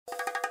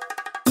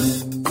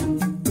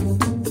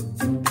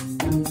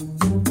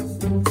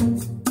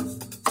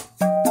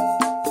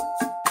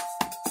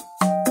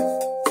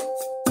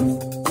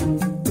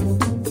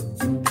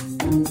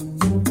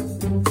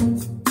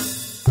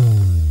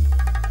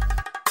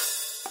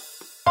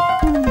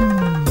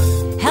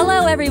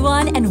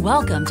everyone, and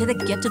welcome to the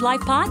Gifted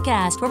Life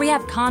Podcast, where we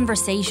have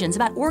conversations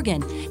about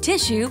organ,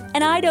 tissue,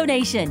 and eye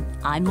donation.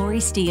 I'm Lori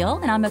Steele,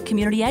 and I'm a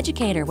community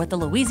educator with the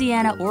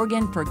Louisiana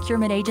Organ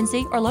Procurement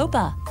Agency, or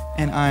LOPA.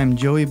 And I'm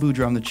Joey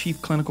Boudreaux. I'm the Chief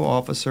Clinical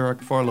Officer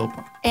for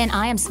LOPA. And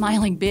I am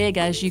smiling big,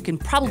 as you can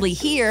probably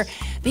hear,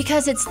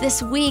 because it's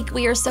this week.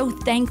 We are so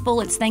thankful.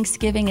 It's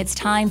Thanksgiving. It's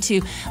time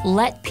to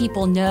let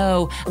people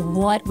know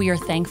what we are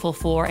thankful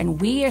for.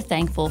 And we are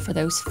thankful for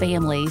those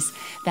families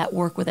that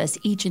work with us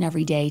each and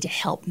every day to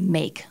help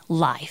make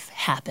life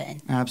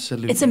happen.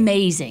 Absolutely. It's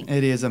amazing.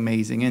 It is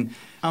amazing. And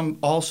I'm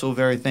also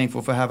very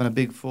thankful for having a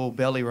big full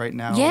belly right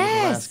now. Yes.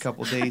 Over the last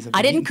couple of days.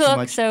 I didn't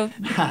cook, so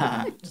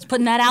just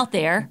putting that out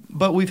there.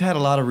 But we've had a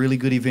lot of really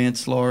good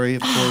events, Lori,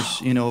 of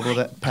course, over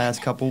the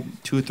past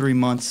 2 or 3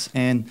 months.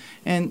 And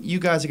you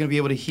guys are going to be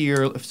able to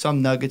hear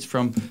some nuggets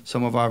from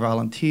some of our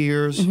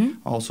volunteers,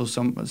 also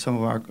some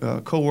of our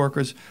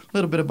co-workers, a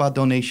little bit about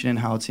donation and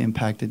how it's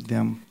impacted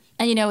them.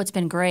 And it's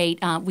been great.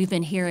 We've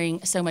been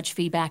hearing so much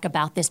feedback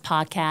about this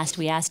podcast.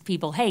 We asked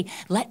people, hey,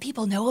 let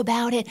people know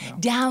about it,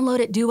 download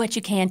it, do what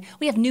you can.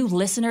 We have new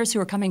listeners who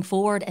are coming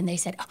forward, and they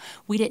said,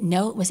 we didn't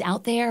know it was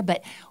out there,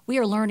 but we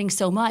are learning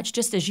so much,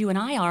 just as you and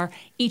I are,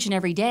 each and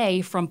every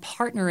day from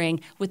partnering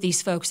with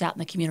these folks out in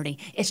the community.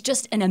 It's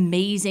just an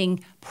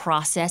amazing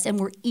process, and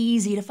we're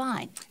easy to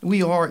find.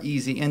 We are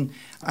easy, and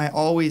I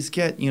always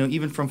get,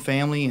 even from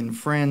family and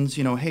friends,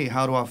 hey,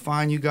 how do I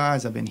find you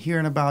guys? I've been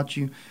hearing about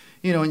you.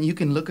 And you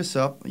can look us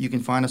up. You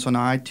can find us on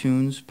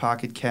iTunes,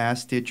 Pocket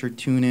Cast, Stitcher,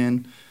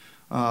 TuneIn,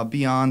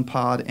 Beyond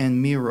Pod,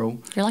 and Miro.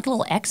 You're like a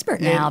little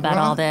expert now about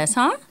all this,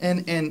 huh?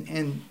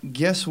 And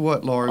guess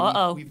what,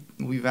 Laura?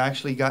 We've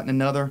actually gotten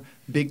another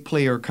big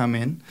player come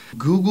in.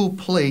 Google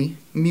Play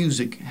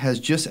Music has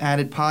just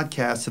added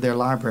podcasts to their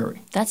library.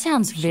 That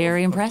sounds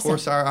very impressive. Of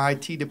course, our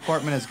IT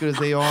department, as good as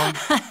they are,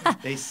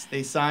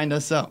 they signed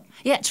us up.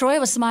 Yeah, Troy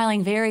was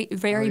smiling very,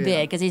 very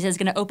big because he says it's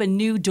going to open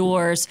new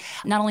doors,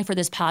 not only for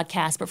this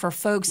podcast, but for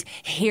folks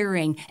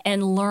hearing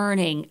and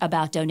learning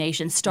about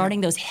donations,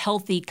 starting those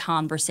healthy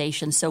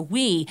conversations. So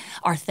we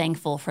are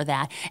thankful for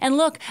that. And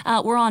look,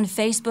 we're on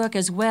Facebook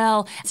as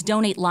well. It's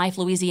Donate Life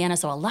Louisiana.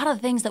 So a lot of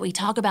the things that we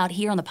talk about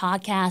here on the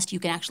podcast, you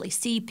can actually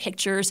see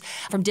pictures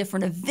from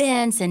different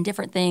events and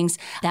different things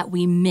that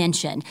we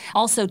mentioned.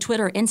 Also,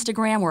 Twitter,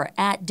 Instagram, we're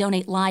at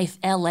Donate Life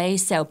LA.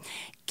 So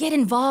get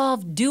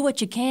involved, do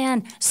what you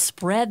can,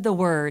 spread the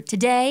word.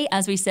 Today,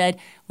 as we said,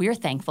 we are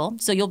thankful.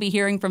 So you'll be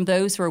hearing from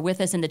those who are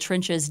with us in the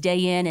trenches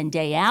day in and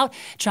day out,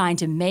 trying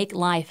to make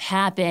life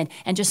happen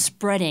and just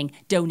spreading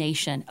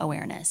donation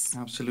awareness.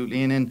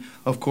 Absolutely. And then,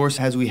 of course,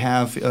 as we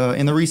have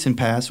in the recent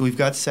past, we've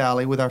got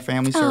Sally with our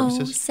family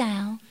services. Oh,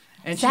 Sal.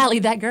 And Sally,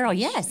 that girl,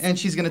 yes. And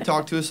she's going to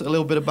talk to us a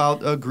little bit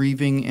about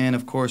grieving and,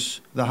 of course,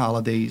 the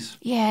holidays.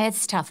 Yeah,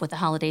 it's tough with the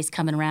holidays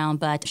coming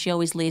around, but she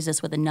always leaves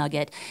us with a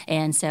nugget,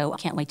 and so I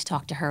can't wait to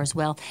talk to her as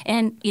well.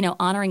 And,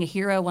 honoring a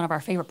hero, one of our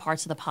favorite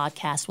parts of the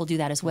podcast, we'll do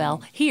that as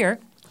well here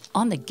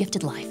on The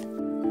Gifted Life.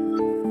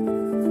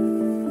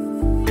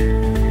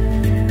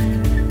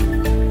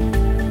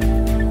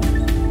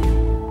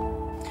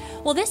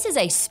 Well, this is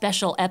a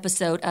special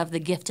episode of The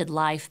Gifted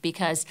Life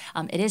because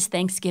it is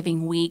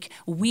Thanksgiving week.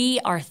 We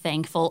are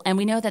thankful, and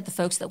we know that the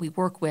folks that we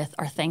work with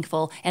are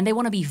thankful, and they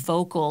want to be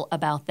vocal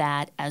about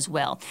that as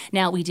well.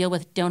 Now, we deal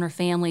with donor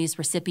families,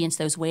 recipients,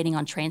 those waiting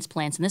on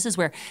transplants, and this is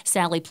where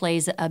Sally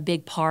plays a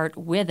big part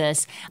with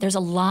us. There's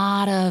a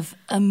lot of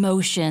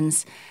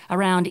emotions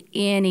around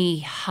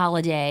any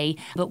holiday,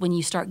 but when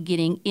you start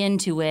getting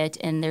into it,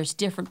 and there's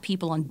different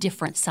people on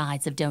different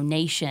sides of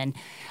donation,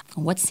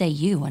 what say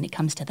you when it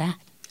comes to that?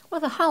 Well,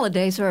 the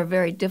holidays are a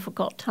very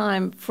difficult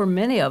time for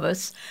many of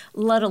us,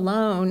 let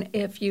alone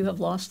if you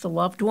have lost a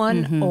loved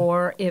one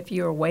or if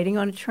you're waiting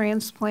on a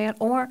transplant,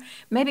 or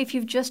maybe if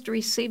you've just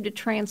received a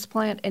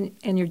transplant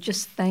and you're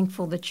just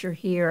thankful that you're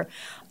here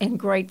and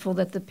grateful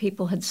that the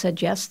people had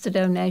said yes to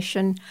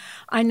donation.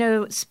 I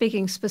know,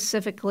 speaking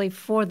specifically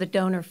for the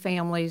donor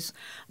families,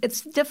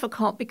 it's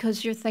difficult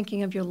because you're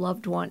thinking of your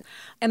loved one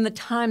and the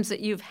times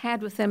that you've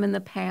had with them in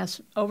the past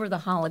over the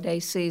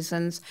holiday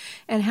seasons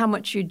and how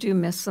much you do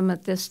miss them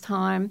at this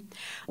time.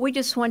 We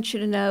just want you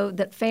to know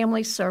that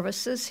Family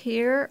Services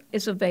here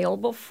is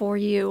available for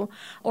you,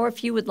 or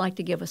if you would like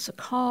to give us a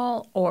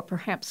call or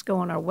perhaps go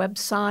on our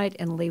website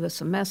and leave us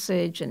a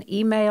message, an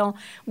email,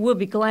 we'll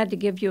be glad to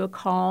give you a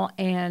call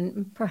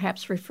and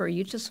perhaps refer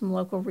you to some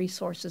local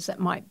resources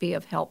that might be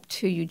of help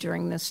to you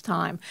during this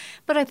time.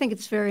 But I think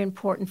it's very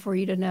important for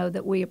you to know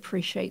that we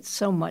appreciate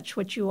so much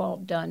what you all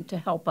have done to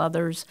help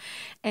others,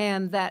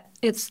 and that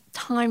it's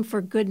time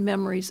for good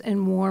memories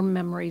and warm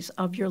memories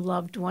of your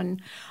loved one,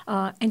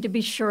 and to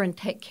be sure and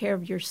take care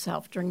of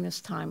yourself during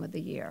this time of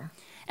the year.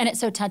 And it's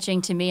so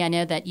touching to me. I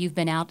know that you've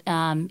been out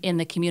in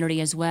the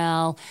community as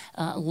well.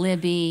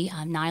 Libby,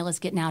 Nyla's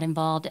getting out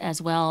involved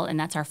as well, and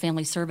that's our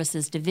Family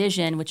Services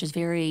division, which is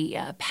very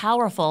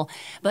powerful.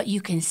 But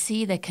you can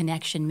see the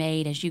connection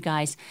made as you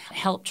guys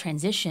help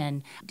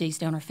transition these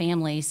donor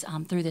families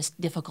through this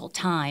difficult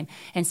time.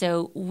 And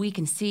so we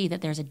can see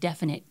that there's a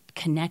definite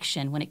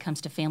connection when it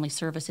comes to family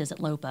services at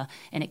LOPA,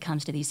 and it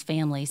comes to these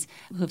families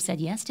who have said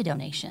yes to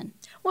donation.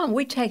 Well,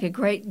 we take a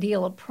great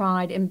deal of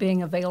pride in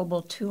being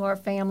available to our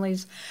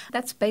families.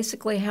 That's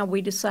basically how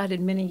we decided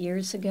many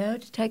years ago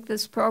to take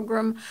this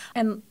program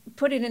and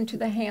put it into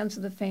the hands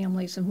of the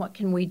families, and what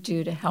can we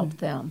do to help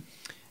them.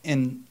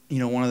 And,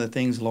 one of the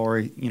things,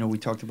 Lori, we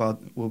talked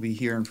about, we'll be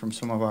hearing from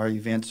some of our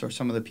events or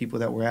some of the people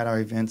that were at our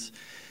events.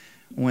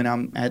 When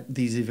I'm at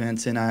these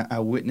events and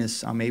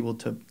I'm able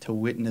to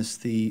witness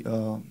the,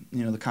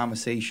 the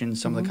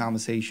conversations, some of the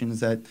conversations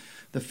that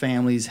the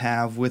families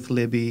have with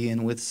Libby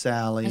and with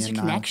Sally. There's a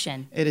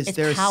connection.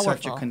 There's powerful.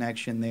 Such a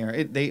connection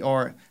there. They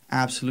are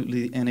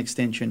absolutely an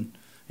extension,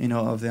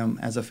 of them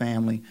as a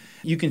family.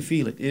 You can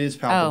feel it. It is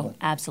palpable. Oh,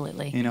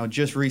 absolutely.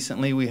 Just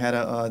recently we had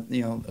a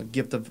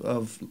gift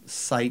of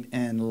sight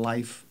and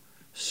life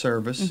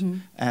service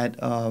at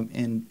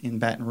in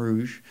Baton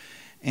Rouge.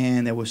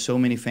 And there were so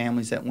many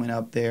families that went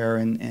up there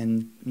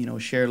and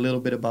shared a little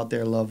bit about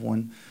their loved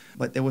one.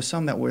 But there were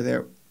some that were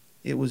there.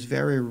 It was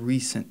very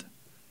recent,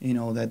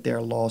 that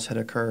their loss had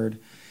occurred.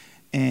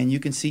 And you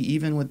can see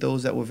even with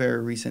those that were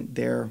very recent,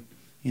 their,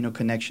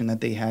 connection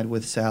that they had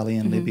with Sally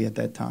and Libby at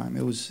that time.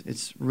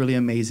 It's really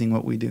amazing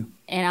what we do.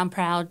 And I'm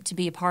proud to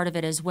be a part of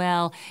it as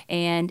well.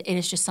 And it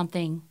is just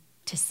something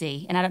to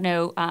see. And I don't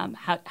know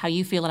how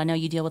you feel, and I know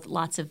you deal with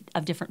lots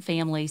of different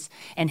families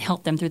and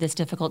help them through this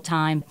difficult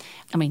time.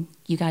 I mean,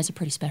 you guys are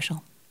pretty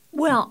special.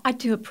 Well, I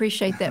do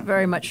appreciate that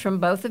very much from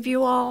both of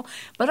you all,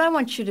 but I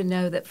want you to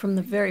know that from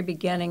the very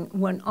beginning,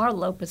 when our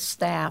LOPA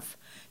staff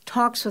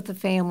talks with the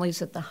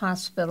families at the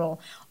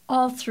hospital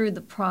all through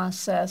the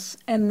process,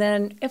 and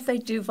then if they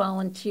do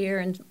volunteer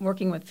and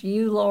working with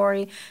you,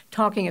 Lori,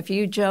 talking with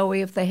you,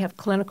 Joey, if they have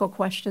clinical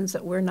questions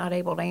that we're not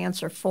able to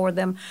answer for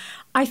them,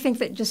 I think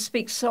that just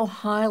speaks so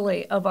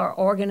highly of our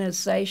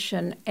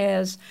organization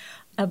as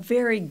a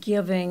very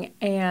giving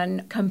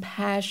and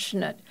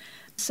compassionate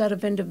set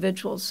of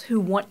individuals who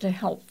want to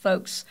help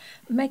folks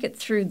make it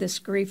through this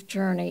grief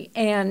journey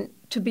and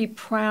to be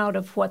proud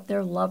of what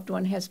their loved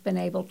one has been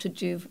able to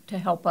do to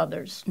help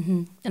others.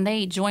 And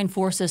they join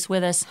forces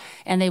with us,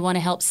 and they want to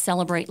help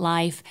celebrate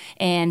life,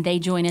 and they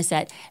join us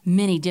at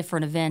many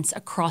different events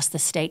across the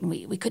state, and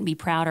we couldn't be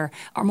prouder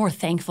or more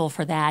thankful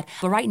for that.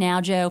 But right now,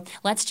 Joe,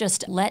 let's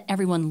just let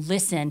everyone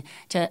listen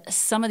to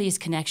some of these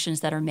connections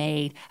that are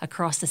made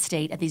across the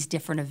state at these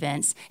different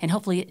events, and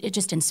hopefully it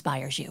just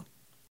inspires you.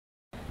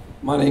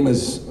 My name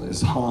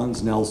is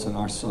Hans Nelson.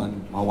 Our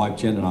son, my wife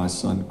Jen and I's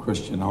son,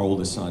 Christian, our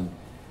oldest son,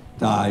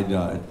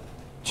 died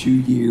 2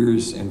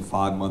 years and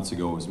 5 months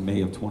ago. It was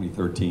May of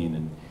 2013,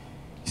 and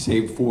he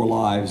saved 4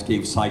 lives,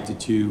 gave sight to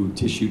 2,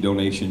 tissue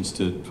donations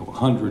to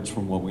hundreds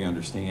from what we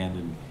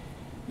understand.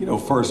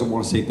 And first I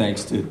want to say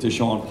thanks to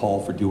Sean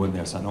Paul for doing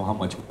this. I know how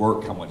much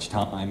work, how much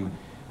time.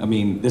 I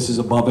mean, this is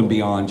above and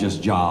beyond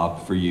just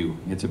job for you.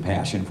 It's a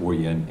passion for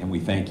you, and we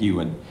thank you.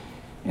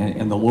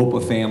 And the Lopa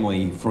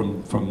family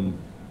from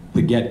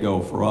the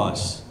get-go for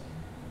us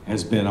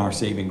has been our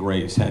saving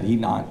grace. Had he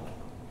not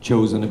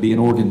chosen to be an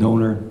organ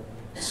donor,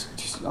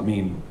 I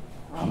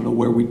don't know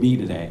where we'd be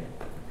today.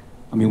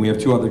 We have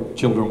 2 other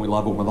children, we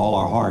love them with all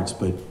our hearts,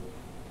 but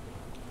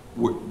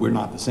we're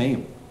not the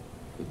same.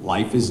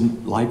 Life is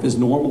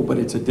normal, but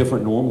it's a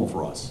different normal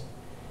for us.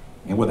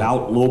 And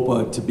without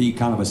Lopa to be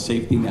kind of a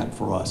safety net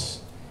for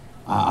us,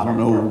 I don't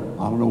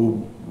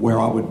know where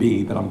I would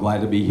be, but I'm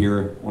glad to be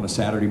here on a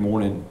Saturday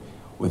morning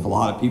with a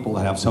lot of people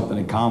that have something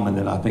in common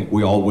that I think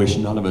we all wish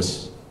none of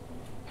us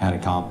had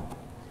in common.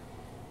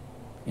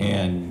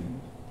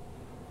 And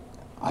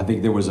I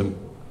think there was a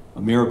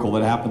miracle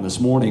that happened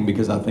this morning,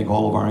 because I think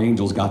all of our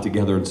angels got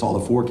together and saw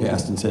the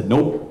forecast and said,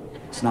 nope,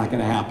 it's not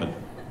gonna happen.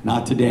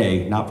 Not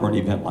today, not for an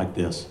event like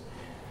this.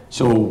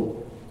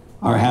 So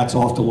our hats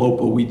off to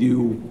Lopa. We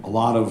do a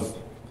lot of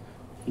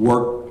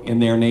work in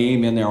their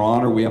name, in their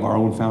honor. We have our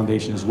own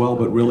foundation as well,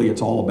 but really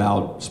it's all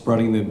about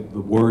spreading the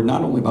word,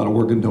 not only about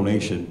organ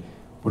donation,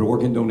 but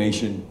organ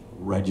donation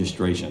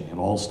registration. It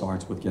all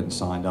starts with getting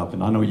signed up.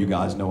 And I know you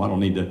guys know I don't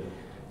need to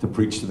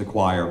preach to the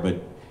choir,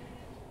 but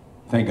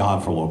thank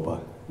God for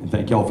Lopa, and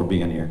thank y'all for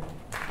being here.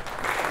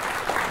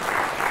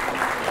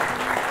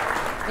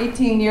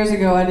 18 years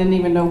ago, I didn't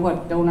even know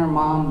what donor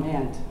mom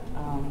meant.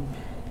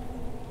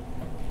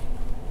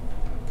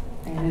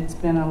 And it's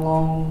been a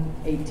long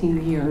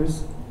 18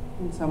 years.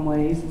 In some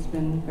ways, it's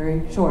been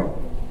very short.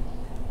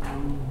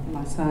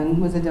 My son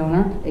was a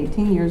donor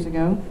 18 years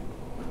ago.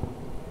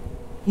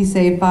 He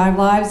saved 5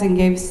 lives and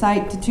gave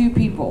sight to 2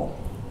 people.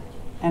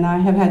 And I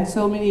have had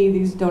so many of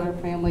these donor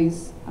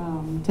families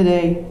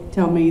today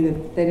tell me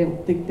that they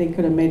didn't think they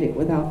could have made it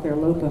without their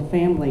Lopa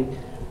family.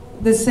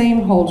 The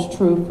same holds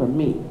true for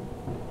me.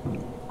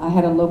 I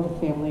had a Lopa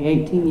family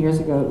 18 years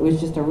ago. It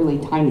was just a really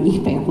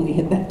tiny family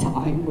at that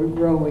time. We're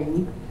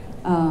growing.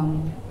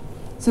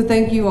 So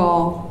thank you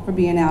all for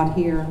being out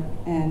here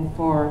and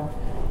for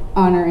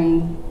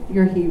honoring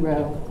your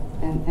hero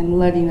and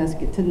letting us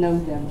get to know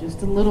them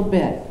just a little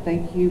bit.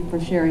 Thank you for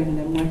sharing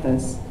them with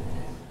us.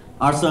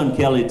 Our son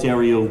Kelly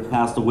Terrio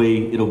passed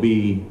away. It'll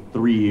be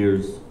 3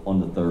 years on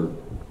the 3rd,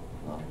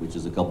 which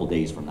is a couple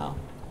days from now.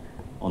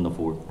 on the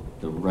 4th.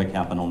 The wreck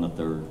happened on the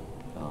 3rd.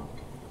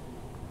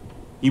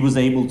 He was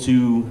able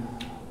to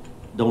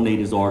donate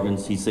his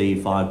organs. He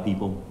saved 5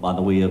 people by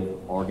the way of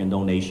organ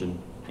donation,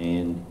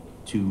 and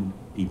 2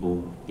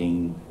 people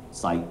gained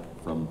sight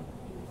from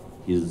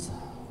his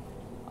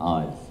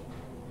eyes.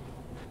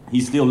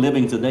 He's still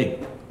living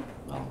today.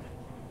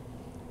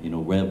 You know,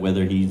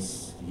 whether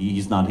he's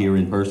not here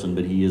in person,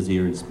 but he is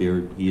here in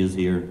spirit. He is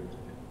here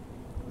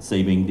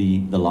saving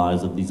the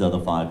lives of these other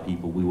 5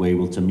 people. We were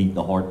able to meet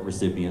the heart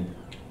recipient.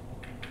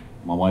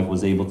 My wife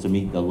was able to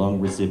meet the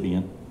lung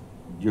recipient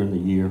during the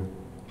year.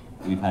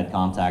 We've had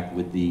contact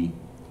with the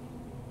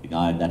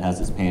guy that has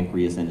his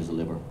pancreas and his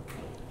liver.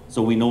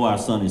 So we know our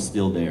son is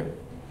still there.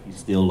 He's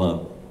still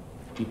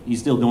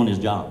doing his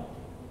job.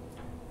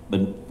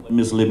 But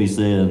Miss Libby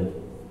said,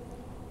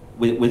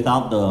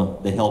 without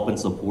the help and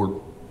support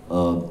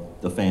of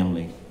the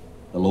family,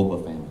 the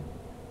Lopa family,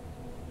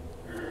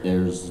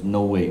 there's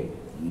no way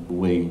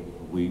we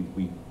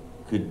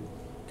could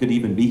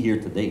even be here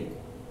today.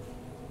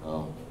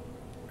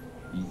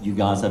 You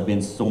guys have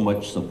been so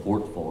much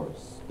support for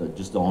us,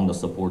 just on the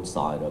support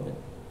side of it.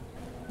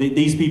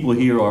 These people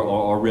here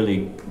are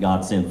really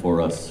God sent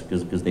for us,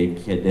 because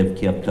they've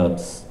kept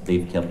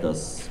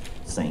us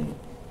sane,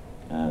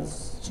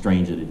 as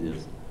strange as it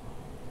is.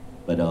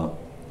 But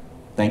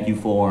thank you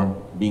for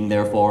being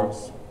there for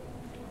us.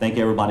 Thank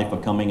everybody for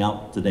coming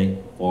out today,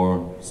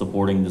 for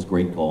supporting this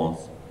great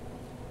cause,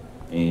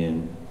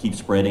 and keep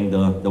spreading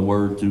the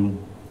word to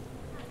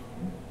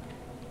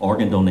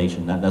organ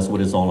donation. That's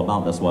what it's all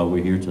about. That's why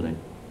we're here today.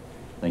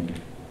 Thank you.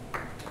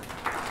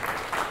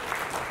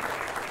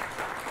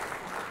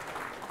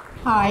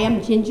 Hi,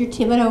 I'm Ginger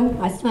Thibodeau.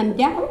 My son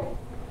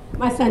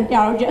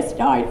Darryl just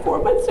died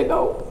 4 months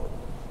ago.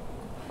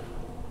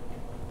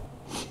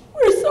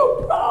 We're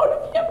so proud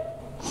of him.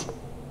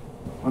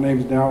 My name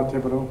is Darryl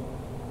Thibodeau.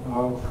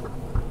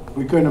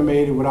 We couldn't have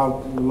made it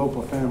without the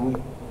Lopa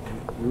family,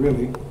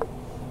 really.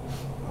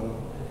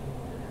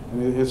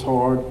 And it's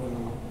hard,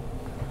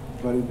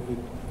 but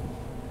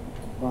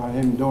by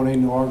him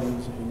donating the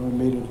organs, it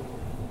made it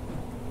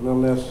a little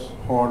less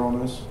hard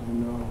on us.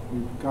 And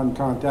we've got in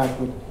contact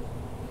with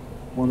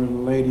one of the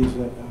ladies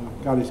that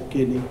got his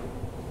kidney,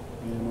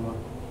 and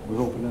we're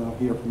hoping to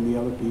hear from the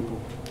other people.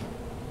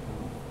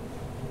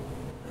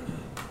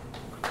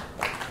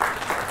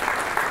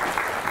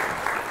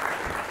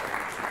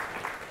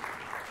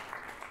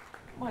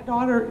 My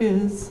daughter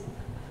is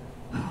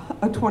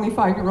a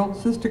 25-year-old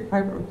cystic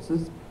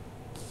fibrosis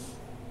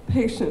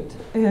patient,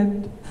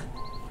 and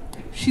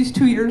she's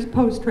 2 years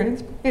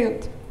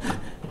post-transplant.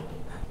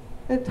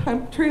 At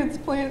time of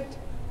transplant,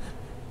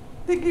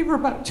 they gave her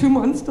about 2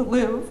 months to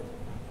live.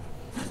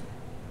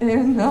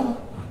 And I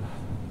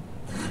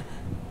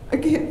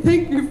can't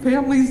thank your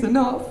families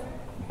enough.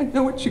 I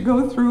know what you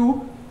go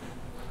through.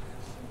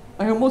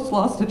 I almost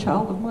lost a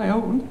child of my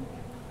own.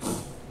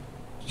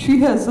 She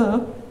has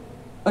a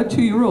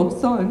 2-year-old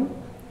son,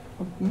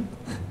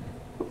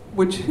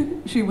 which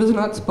she was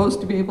not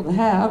supposed to be able to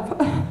have.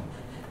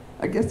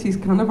 I guess he's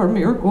kind of our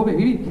miracle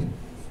baby.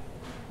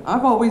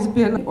 I've always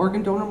been an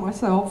organ donor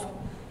myself,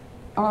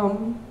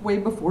 way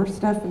before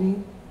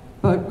Stephanie,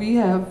 but we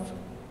have,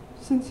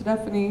 since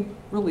Stephanie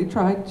really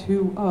tried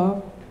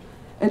to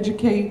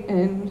educate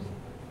and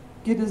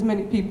get as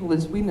many people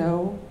as we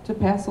know to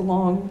pass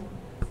along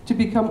to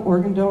become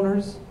organ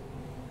donors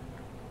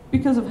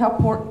because of how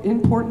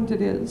important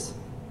it is.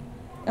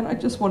 And I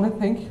just want to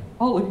thank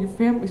all of your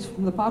families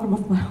from the bottom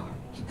of my heart.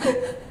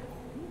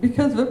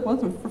 Because if it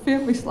wasn't for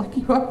families like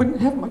you, I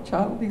wouldn't have my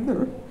child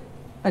either.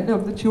 I know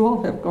that you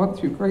all have gone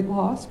through great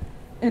loss,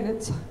 and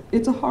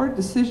it's a hard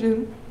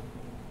decision,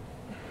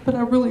 but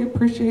I really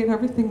appreciate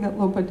everything that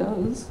LOPA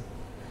does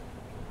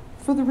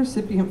for the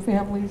recipient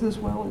families as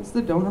well as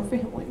the donor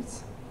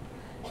families.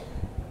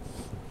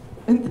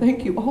 And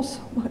thank you all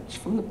so much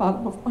from the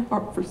bottom of my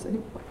heart for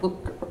saving my little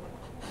girl.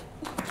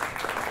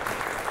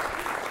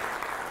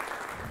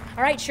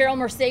 All right, Cheryl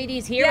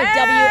Mercedes here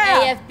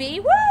at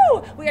WAFB.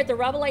 Woo! We're at the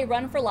Rabelais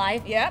Run for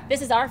Life. Yep.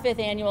 This is our 5th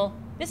annual.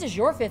 This is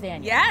your 5th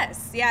annual.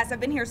 Yes. I've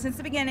been here since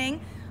the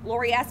beginning.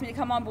 Lori asked me to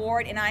come on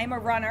board, and I am a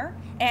runner.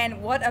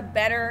 And what a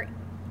better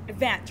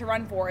event to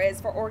run for is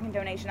for organ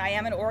donation. I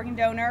am an organ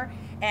donor,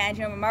 and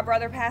when my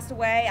brother passed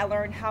away, I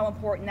learned how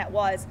important that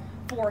was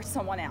for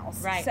someone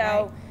else. Right.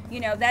 So,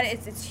 that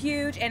it's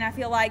huge, and I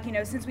feel like,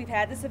 since we've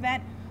had this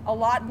event, a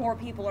lot more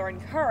people are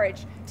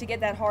encouraged to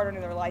get that heart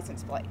under their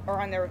license plate or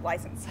on their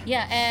license.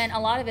 Yeah, and a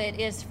lot of it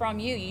is from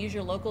you. You use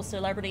your local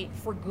celebrity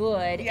for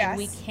good, yes. And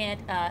we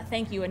can't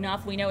thank you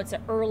enough. We know it's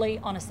early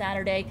on a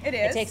Saturday. It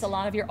is. It takes a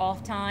lot of your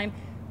off time,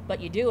 but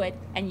you do it,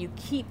 and you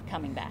keep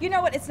coming back. You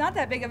know what? It's not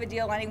that big of a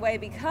deal anyway,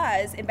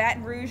 because in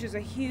Baton Rouge there's a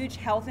huge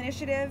health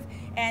initiative,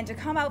 and to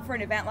come out for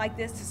an event like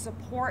this to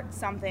support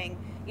something,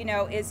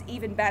 is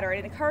even better.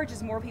 It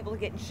encourages more people to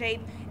get in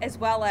shape, as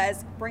well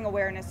as bring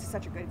awareness to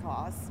such a good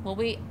cause. Well,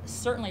 we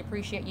certainly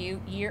appreciate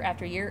you year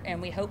after year, and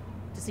we hope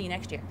to see you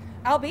next year.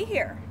 I'll be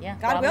here. Yeah,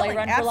 God willing.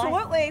 Run for Life.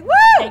 Absolutely. Woo!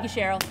 Thank you,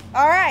 Cheryl.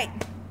 All right.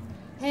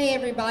 Hey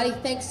everybody,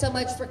 thanks so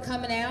much for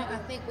coming out. I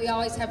think we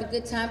always have a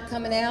good time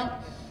coming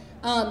out.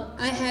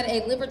 I had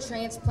a liver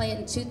transplant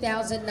in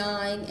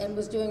 2009 and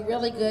was doing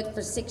really good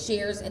for 6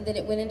 years, and then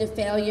it went into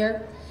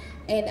failure.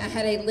 And I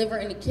had a liver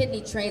and a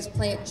kidney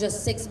transplant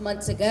just 6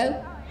 months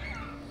ago.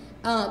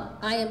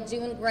 I am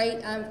doing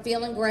great. I'm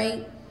feeling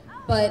great.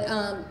 But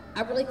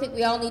I really think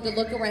we all need to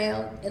look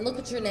around and look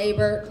at your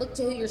neighbor, look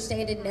to who you're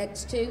standing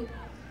next to.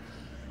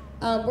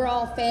 We're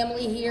all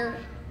family here.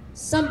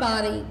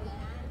 Somebody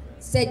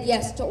said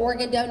yes to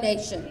organ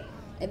donation,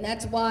 and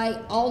that's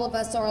why all of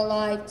us are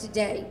alive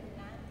today.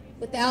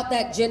 Without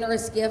that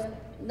generous gift,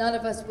 none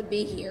of us would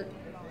be here.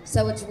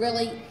 So it's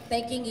really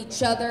thanking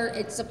each other,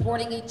 it's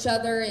supporting each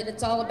other, and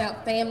it's all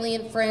about family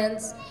and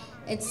friends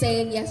and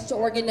saying yes to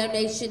organ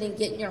donation and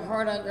getting your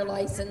heart on your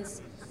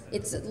license.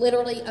 It's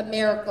literally a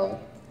miracle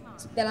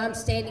that I'm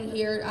standing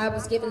here. I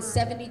was given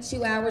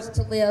 72 hours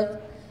to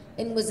live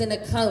and was in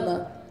a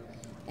coma.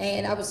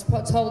 And I was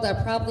told I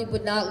probably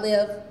would not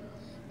live,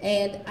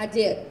 and I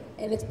did.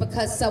 And it's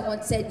because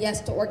someone said yes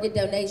to organ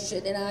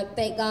donation. And I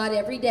thank God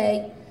every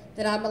day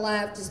that I'm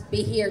alive to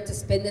be here to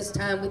spend this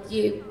time with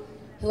you,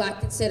 who I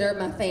consider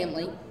my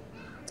family.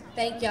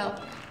 Thank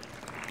y'all.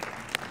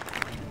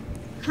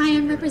 Hi,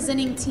 I'm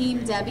representing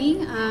Team Debbie,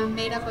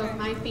 made up of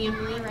my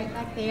family right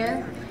back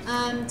there.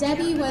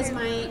 Debbie was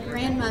my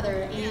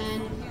grandmother,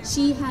 and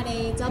she had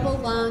a double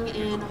lung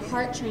and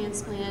heart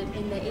transplant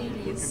in the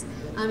 80s,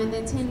 and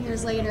then 10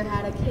 years later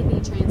had a kidney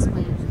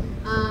transplant.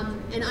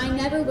 And I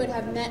never would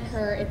have met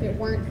her if it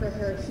weren't for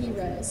her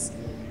heroes.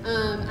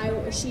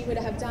 She would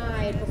have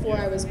died before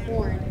I was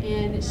born,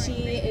 and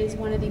she is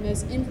one of the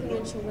most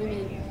influential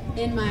women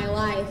in my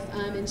life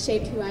and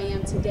shaped who I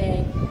am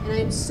today. And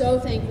I'm so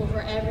thankful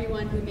for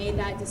everyone who made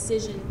that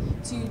decision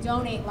to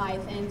donate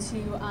life and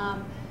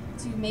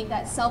to make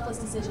that selfless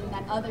decision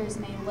that others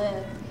may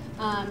live.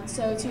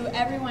 So to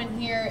everyone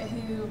here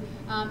who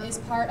is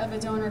part of a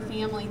donor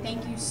family,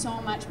 thank you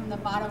so much from the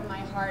bottom of my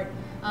heart.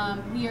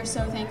 We are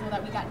so thankful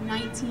that we got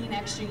 19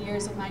 extra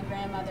years with my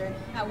grandmother.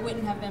 That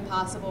wouldn't have been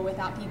possible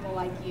without people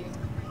like you.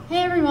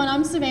 Hey everyone,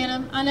 I'm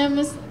Savannah. I know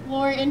Miss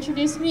Lori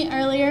introduced me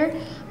earlier.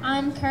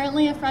 I'm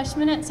currently a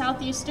freshman at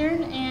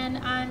Southeastern and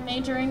I'm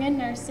majoring in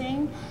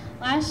nursing.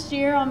 Last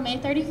year on May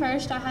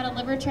 31st I had a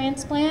liver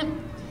transplant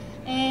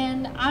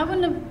and I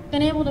wouldn't have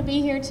been able to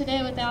be here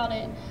today without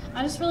it.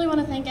 I just really want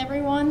to thank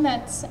everyone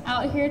that's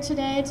out here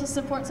today to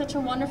support such a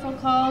wonderful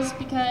cause,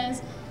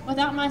 because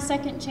without my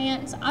second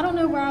chance, I don't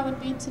know where I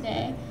would be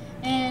today.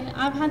 And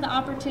I've had the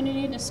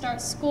opportunity to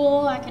start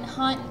school. I can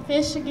hunt and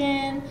fish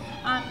again.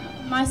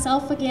 I'm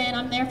myself again.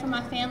 I'm there for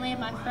my family and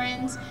my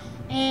friends.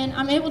 And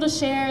I'm able to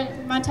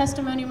share my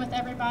testimony with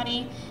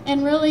everybody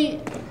and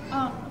really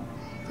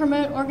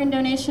promote organ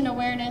donation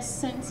awareness,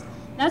 since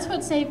that's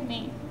what saved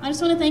me. I just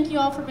want to thank you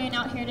all for being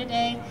out here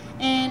today,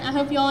 and I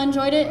hope you all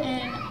enjoyed it,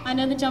 and I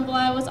know the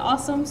jambalaya was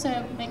awesome,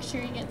 so make sure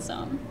you get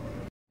some.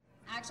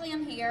 Actually,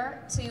 I'm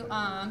here to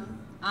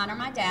honor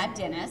my dad,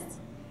 Dennis.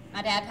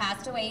 My dad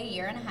passed away a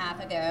year and a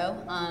half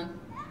ago.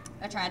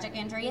 A tragic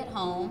injury at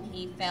home.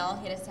 He fell,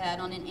 hit his head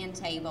on an end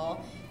table,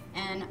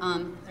 and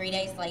 3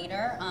 days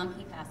later,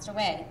 he passed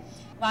away.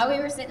 While we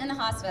were sitting in the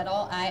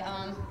hospital,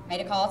 I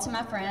made a call to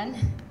my friend,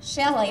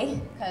 Shelly,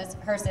 because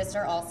her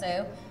sister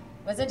also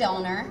was a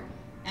donor,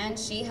 and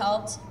she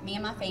helped me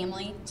and my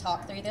family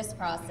talk through this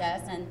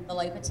process, and the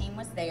LOPA team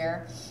was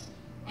there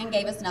and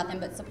gave us nothing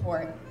but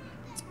support.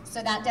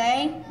 So that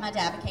day, my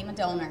dad became a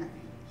donor.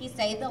 He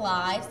saved the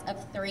lives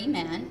of 3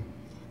 men.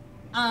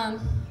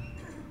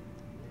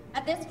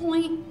 At this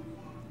point,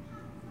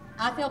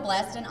 I feel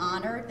blessed and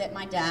honored that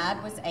my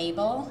dad was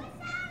able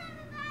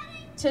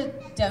to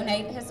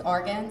donate his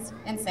organs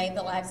and save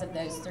the lives of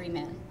those 3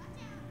 men.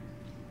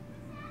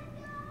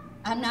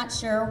 I'm not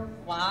sure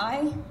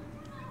why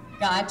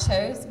God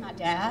chose my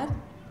dad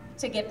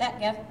to give that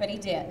gift, but he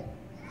did.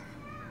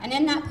 And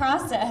in that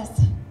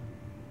process,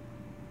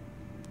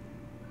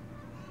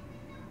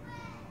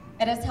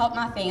 it has helped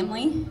my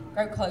family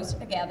grow closer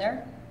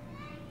together.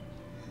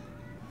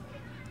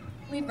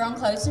 We've grown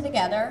closer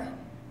together,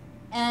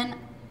 and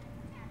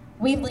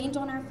we've leaned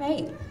on our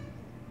faith.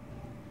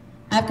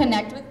 I've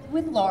connected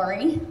with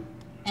Lori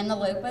and the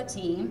LOPA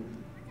team,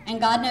 and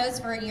God knows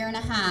for a year and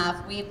a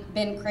half, we've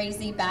been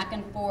crazy back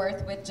and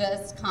forth with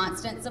just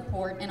constant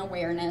support and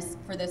awareness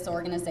for this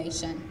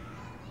organization.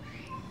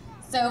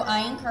 So I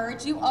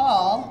encourage you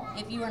all,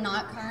 if you are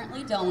not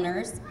currently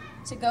donors,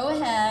 to go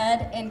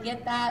ahead and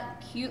get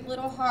that cute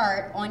little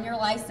heart on your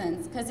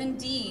license, because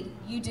indeed,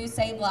 you do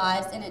save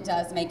lives and it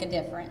does make a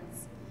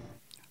difference.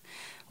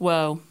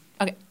 Whoa.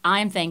 Okay,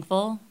 I'm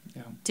thankful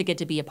to get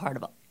to be a part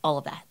of all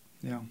of that.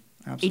 Yeah,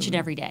 absolutely. Each and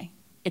every day.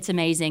 It's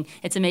amazing.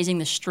 It's amazing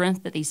the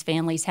strength that these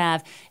families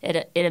have.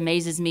 It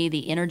amazes me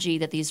the energy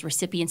that these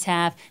recipients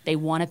have. They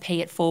want to pay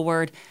it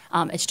forward.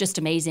 It's just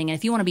amazing. And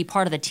if you want to be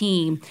part of the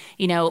team,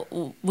 you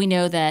know, we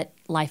know that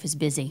life is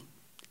busy,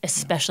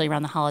 especially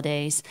around the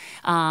holidays.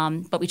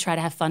 But we try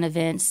to have fun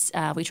events.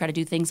 We try to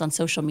do things on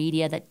social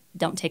media that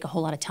don't take a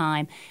whole lot of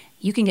time.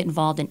 You can get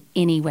involved in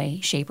any way,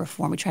 shape, or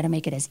form. We try to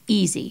make it as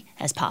easy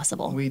as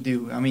possible. We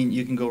do. I mean,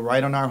 you can go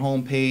right on our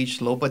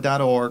homepage,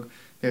 lopa.org.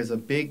 there's a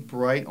big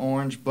bright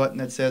orange button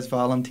that says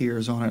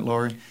volunteers on it,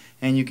 Lori,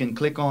 and you can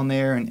click on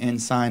there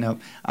and sign up.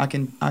 I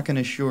can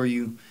assure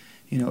you,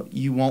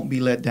 you won't be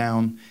let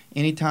down.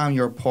 Anytime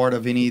you're a part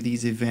of any of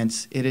these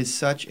events, it is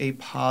such a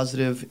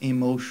positive,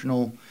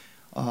 emotional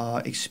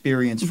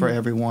experience for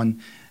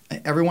everyone.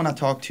 Everyone I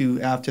talked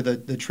to after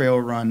the trail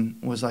run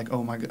was like,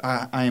 oh my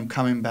God, I am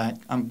coming back.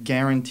 I'm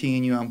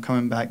guaranteeing you I'm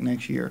coming back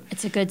next year.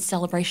 It's a good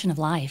celebration of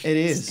life. It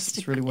is.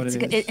 It's really what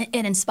it is.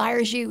 It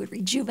inspires you. It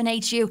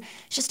rejuvenates you.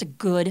 It's just a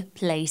good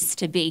place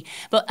to be.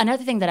 But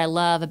another thing that I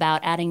love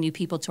about adding new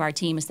people to our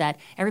team is that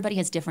everybody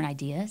has different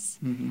ideas.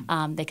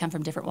 They come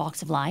from different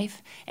walks of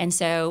life. And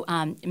so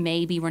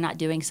maybe we're not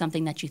doing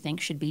something that you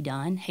think should be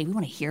done. Hey, we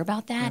want to hear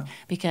about that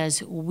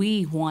because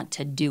we want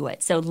to do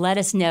it. So let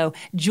us know.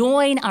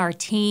 Join our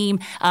team.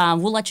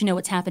 We'll let you know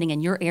what's happening in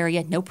your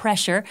area. No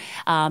pressure.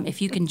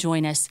 If you can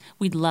join us,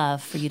 we'd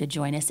love for you to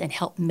join us and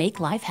help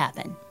make life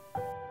happen.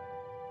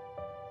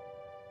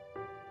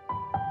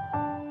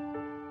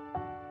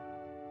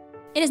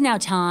 It is now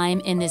time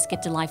in this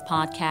Gifted Life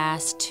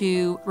podcast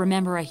to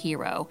remember a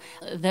hero,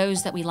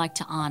 those that we like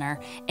to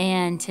honor.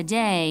 And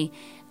today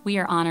we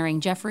are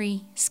honoring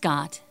Jeffrey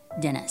Scott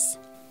Dennis.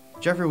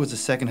 Jeffrey was the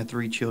second of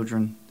 3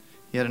 children.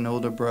 He had an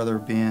older brother,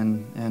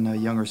 Ben, and a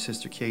younger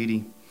sister,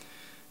 Katie.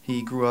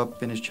 He grew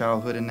up in his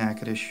childhood in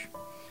Natchitoches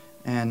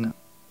and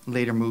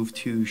later moved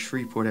to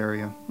Shreveport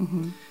area.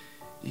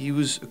 He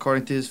was,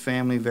 according to his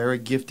family, very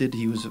gifted.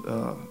 He was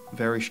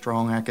very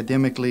strong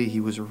academically. He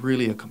was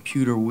really a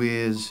computer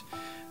whiz.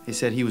 They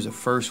said he was the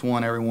first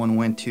one everyone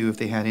went to if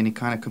they had any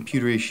kind of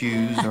computer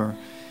issues or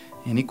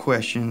any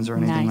questions or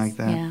anything like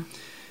that.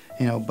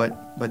 Yeah.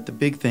 But the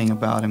big thing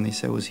about him, they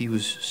said, was he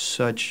was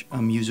such a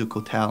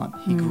musical talent.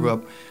 He grew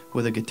up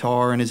with a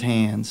guitar in his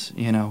hands,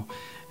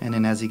 and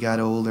then as he got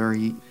older,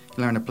 he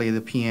learned to play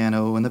the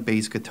piano and the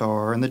bass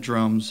guitar and the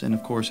drums, and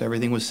of course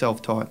everything was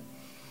self-taught.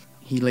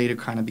 He later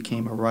kind of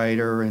became a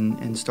writer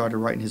and started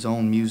writing his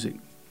own music.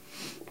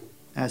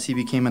 As he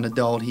became an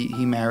adult,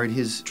 he married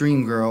his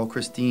dream girl,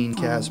 Christine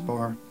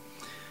Caspar,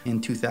 in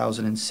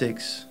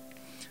 2006.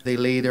 They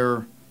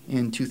later,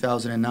 in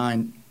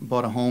 2009,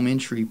 bought a home in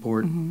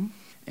Shreveport,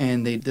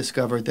 and they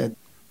discovered that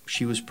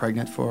she was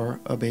pregnant for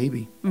a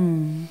baby.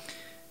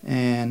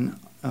 And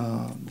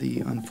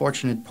the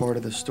unfortunate part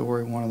of the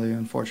story, one of the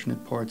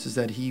unfortunate parts, is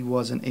that he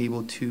wasn't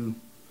able to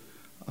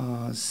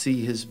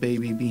see his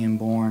baby being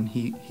born.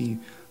 He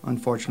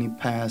unfortunately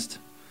passed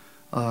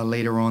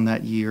later on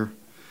that year.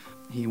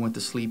 He went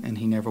to sleep and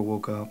he never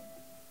woke up.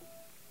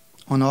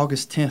 On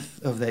August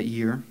 10th of that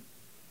year,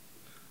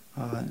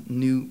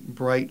 new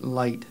bright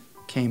light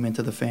came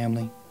into the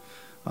family.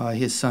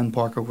 His son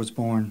Parker was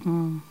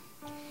born.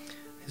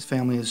 His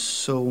family is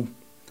so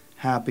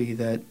happy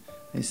that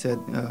they said,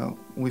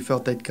 we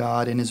felt that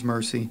God in his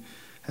mercy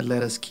had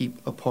let us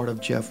keep a part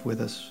of Jeff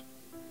with us.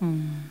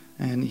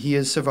 And he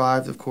is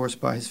survived, of course,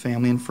 by his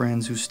family and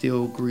friends who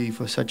still grieve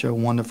for such a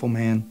wonderful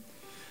man.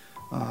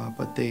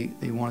 But they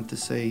wanted to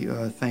say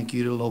thank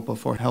you to LOPA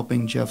for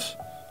helping Jeff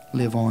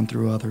live on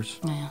through others.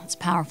 Yeah, it's a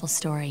powerful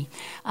story.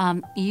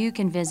 You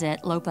can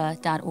visit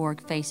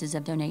lopa.org, Faces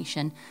of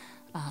Donation.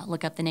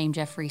 Look up the name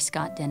Jeffrey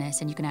Scott Dennis,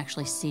 and you can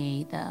actually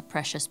see the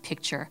precious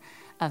picture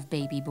of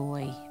baby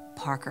boy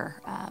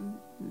Parker.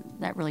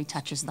 That really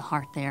touches the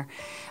heart there.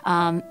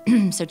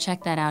 So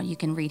check that out. You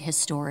can read his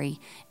story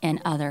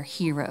and other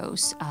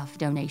heroes of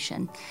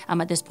donation.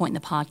 At this point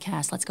in the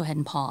podcast, let's go ahead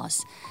and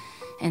pause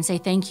and say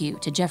thank you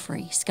to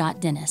Jeffrey Scott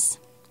Dennis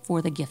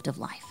for the gift of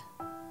life.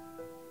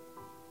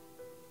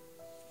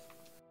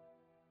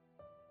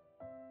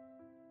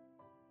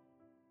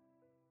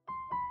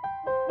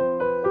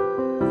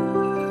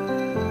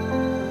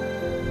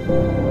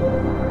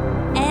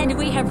 And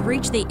we have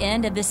reached the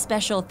end of this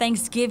special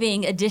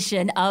Thanksgiving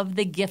edition of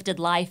The Gifted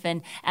Life.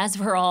 And as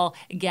we're all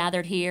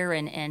gathered here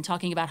and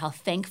talking about how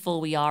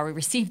thankful we are, we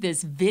received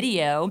this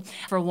video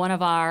from one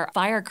of our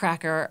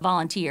firecracker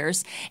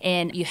volunteers,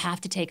 and you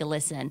have to take a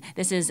listen.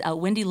 This is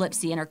Wendy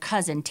Lipsy and her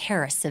cousin,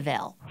 Tara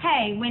Savell.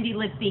 Hey, Wendy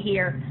Lipsy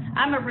here.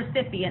 I'm a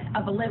recipient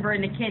of a liver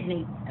and a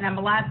kidney, and I'm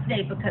alive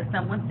today because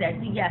someone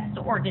said yes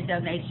to organ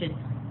donation.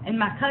 And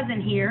my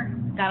cousin here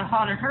got a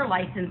halt on her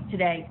license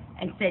today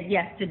and said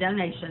yes to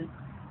donation.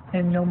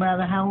 And no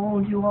matter how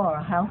old you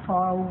are, how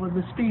far over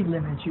the speed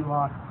limit you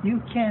are,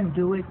 you can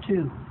do it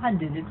too. I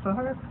did it for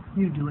her.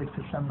 You do it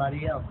for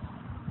somebody else.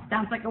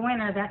 Sounds like a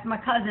winner. That's my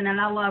cousin, and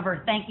I love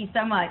her. Thank you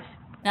so much.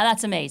 Now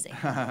that's amazing.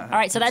 All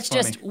right, so that's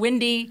just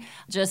Wendy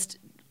just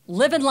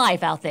living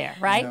life out there,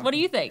 right? Yeah. What do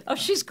you think? Oh,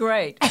 she's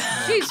great.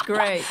 She's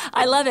great.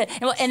 I love it.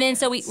 And then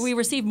so we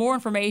received more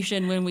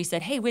information when we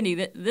said, hey,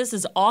 Wendy, this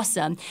is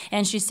awesome.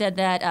 And she said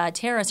that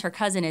Tara's, her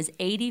cousin, is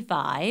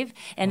 85,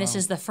 and this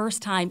is the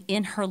first time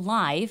in her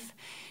life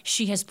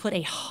she has put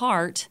a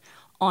heart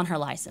on her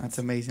license. That's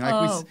amazing.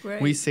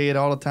 Like we say it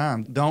all the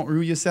time. Don't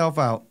rule yourself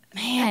out.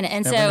 Man,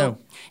 and Never so know.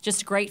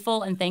 just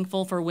grateful and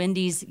thankful for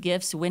Wendy's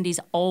gifts. Wendy's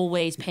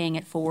always paying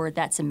it forward.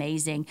 That's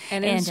amazing.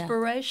 And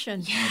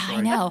inspiration. Yeah, I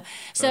know.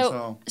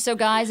 So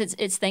guys,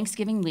 it's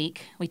Thanksgiving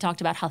week. We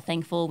talked about how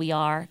thankful we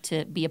are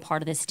to be a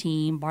part of this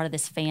team, part of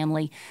this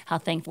family, how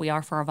thankful we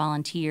are for our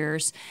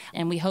volunteers.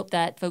 And we hope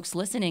that folks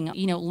listening,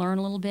 learn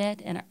a little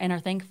bit and are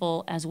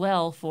thankful as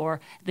well for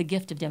the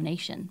gift of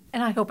donation.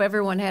 And I hope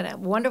everyone had a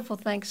wonderful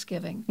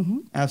Thanksgiving. Mm-hmm.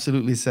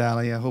 Absolutely,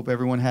 Sally. I hope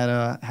everyone had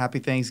a happy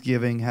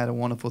Thanksgiving, had a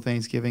wonderful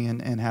Thanksgiving,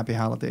 and happy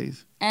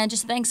holidays. And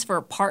just thanks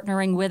for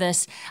partnering with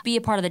us. Be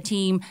a part of the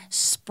team.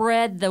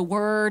 Spread the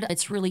word.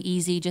 It's really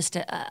easy. Just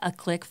a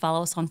click.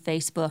 Follow us on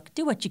Facebook.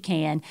 Do what you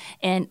can.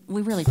 And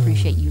we really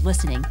appreciate you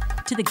listening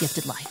to The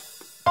Gifted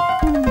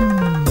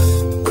Life.